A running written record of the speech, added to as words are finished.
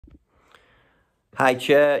Hi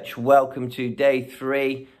church, welcome to day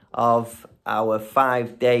 3 of our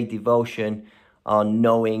 5-day devotion on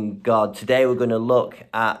knowing God. Today we're going to look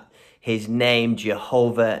at his name,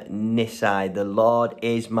 Jehovah Nissi. The Lord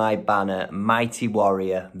is my banner, mighty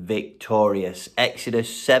warrior, victorious.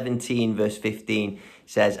 Exodus 17 verse 15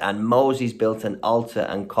 says, and Moses built an altar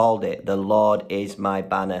and called it, the Lord is my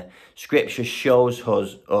banner. Scripture shows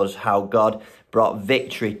us how God brought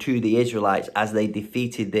victory to the Israelites as they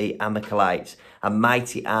defeated the Amalekites, a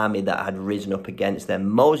mighty army that had risen up against them.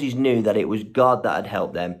 Moses knew that it was God that had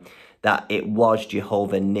helped them, that it was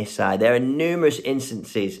Jehovah Nissi. There are numerous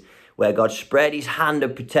instances where God spread his hand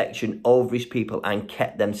of protection over his people and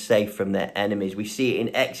kept them safe from their enemies. We see it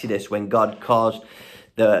in Exodus when God caused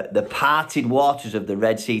the parted waters of the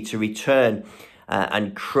Red Sea to return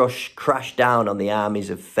and crash down on the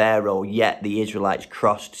armies of Pharaoh, yet the Israelites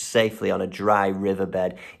crossed safely on a dry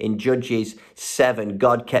riverbed. In Judges 7,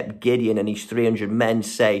 God kept Gideon and his 300 men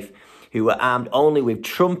safe, who were armed only with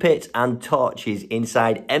trumpets and torches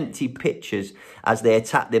inside empty pitchers as they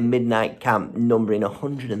attacked the midnight camp, numbering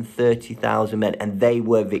 130,000 men, and they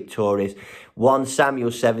were victorious. 1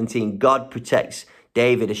 Samuel 17, God protects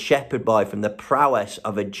David, a shepherd boy, from the prowess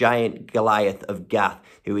of a giant Goliath of Gath,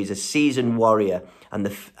 who is a seasoned warrior, and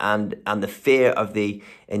the fear of the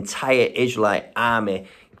entire Israelite army,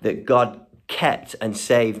 that God kept and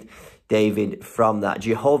saved David from that.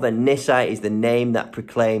 Jehovah Nissi is the name that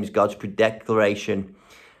proclaims God's declaration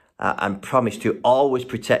and promise to always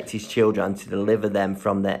protect his children and to deliver them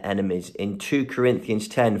from their enemies. In 2 Corinthians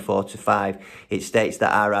 10, 4-5, it states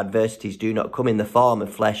that our adversities do not come in the form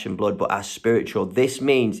of flesh and blood, but are spiritual. This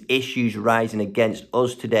means issues rising against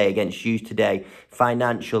us today, against you today,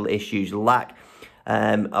 financial issues, lack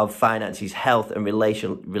of finances, health and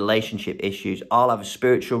relationship issues, all have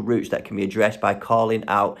spiritual roots that can be addressed by calling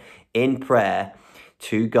out in prayer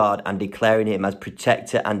to God and declaring him as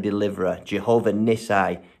protector and deliverer. Jehovah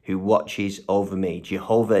Nissi, who watches over me.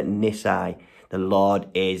 Jehovah Nissi, the Lord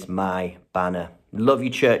is my banner. Love you,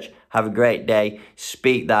 church. Have a great day.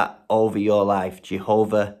 Speak that over your life.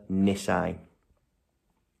 Jehovah Nissi.